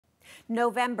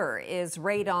November is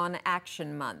Radon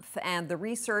Action Month, and the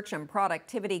Research and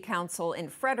Productivity Council in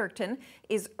Fredericton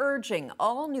is urging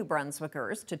all New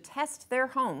Brunswickers to test their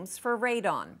homes for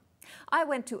radon. I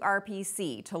went to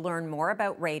RPC to learn more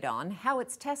about radon, how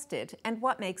it's tested, and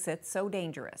what makes it so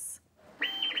dangerous.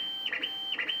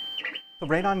 The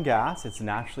radon gas, it's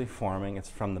naturally forming. It's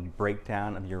from the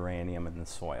breakdown of uranium in the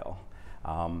soil.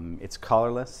 It's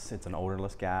colorless, it's an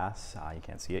odorless gas. You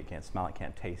can't see it, can't smell it,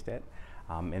 can't taste it.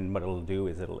 And what it'll do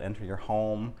is it'll enter your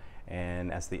home,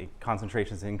 and as the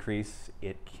concentrations increase,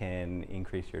 it can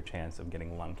increase your chance of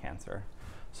getting lung cancer.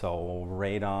 So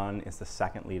radon is the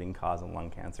second leading cause of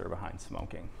lung cancer behind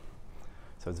smoking.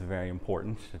 So it's very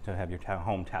important to have your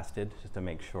home tested just to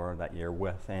make sure that you're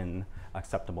within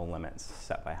acceptable limits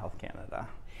set by Health Canada.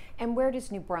 And where does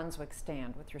New Brunswick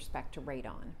stand with respect to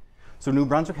radon? So New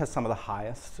Brunswick has some of the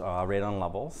highest radon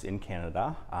levels in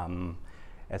Canada.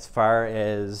 As far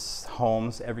as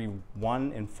homes, every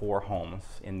 1 in 4 homes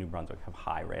in New Brunswick have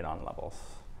high radon levels.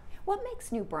 What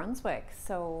makes New Brunswick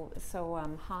so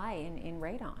high in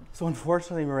radon? So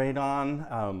unfortunately,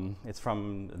 radon, it's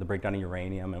from the breakdown of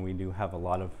uranium, and we do have a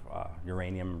lot of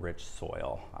uranium-rich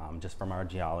soil just from our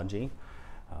geology.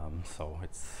 So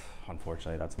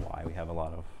unfortunately, that's why we have a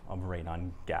lot of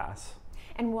radon gas.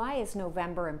 And why is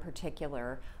November in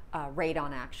particular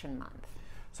Radon Action Month?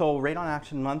 So Radon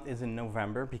Action Month is in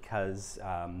November because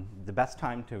the best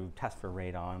time to test for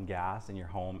radon gas in your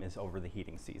home is over the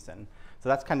heating season. So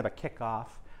that's kind of a kickoff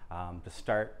to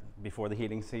start before the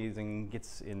heating season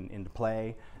gets into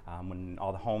play. When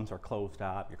all the homes are closed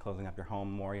up, you're closing up your home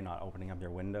more, you're not opening up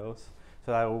your windows.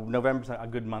 So November's a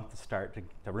good month to start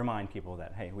to remind people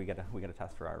that, hey, we gotta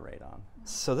test for our radon.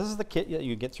 So this is the kit that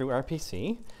you get through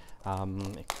RPC.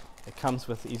 It comes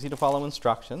with easy to follow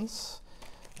instructions,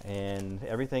 and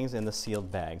everything's in the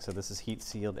sealed bag. So this is heat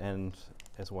sealed, and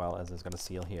as well as it's going to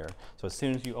seal here. So as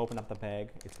soon as you open up the bag,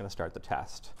 it's going to start the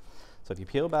test. So if you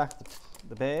peel back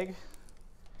the bag,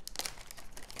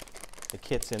 the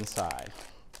kit's inside.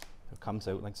 It comes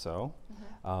out like so.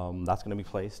 Mm-hmm. That's going to be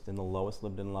placed in the lowest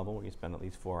lived-in level where you spend at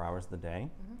least 4 hours of the day.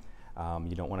 Mm-hmm.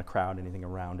 You don't want to crowd anything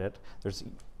around it. There's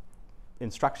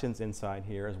instructions inside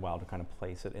here as well to kind of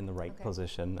place it in the right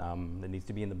position. It needs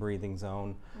to be in the breathing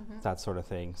zone, that sort of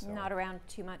thing. So not around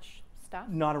too much stuff?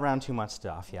 Not around too much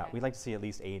stuff, yeah. We like to see at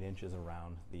least 8 inches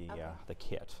around the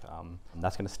kit.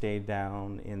 That's going to stay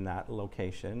down in that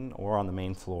location or on the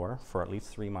main floor for at least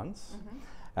 3 months.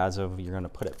 As of, you're going to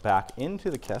put it back into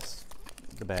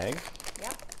the bag,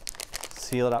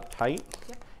 seal it up tight.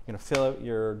 You're going to fill out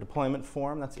your deployment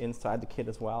form that's inside the kit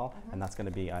as well, and that's going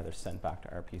to be either sent back to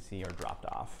RPC or dropped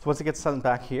off. So once it gets sent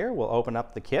back here, we'll open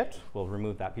up the kit, we'll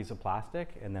remove that piece of plastic,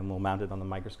 and then we'll mount it on the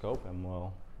microscope, and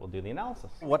we'll do the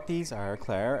analysis. What these are,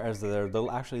 Claire, is they're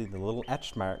actually the little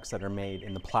etch marks that are made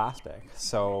in the plastic.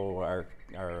 So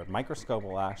our microscope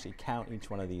will actually count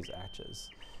each one of these etches,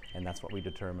 and that's what we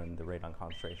determine the radon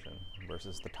concentration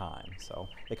versus the time. So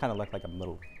they kind of look like a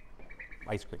little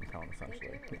ice cream cone,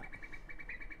 essentially. Yeah.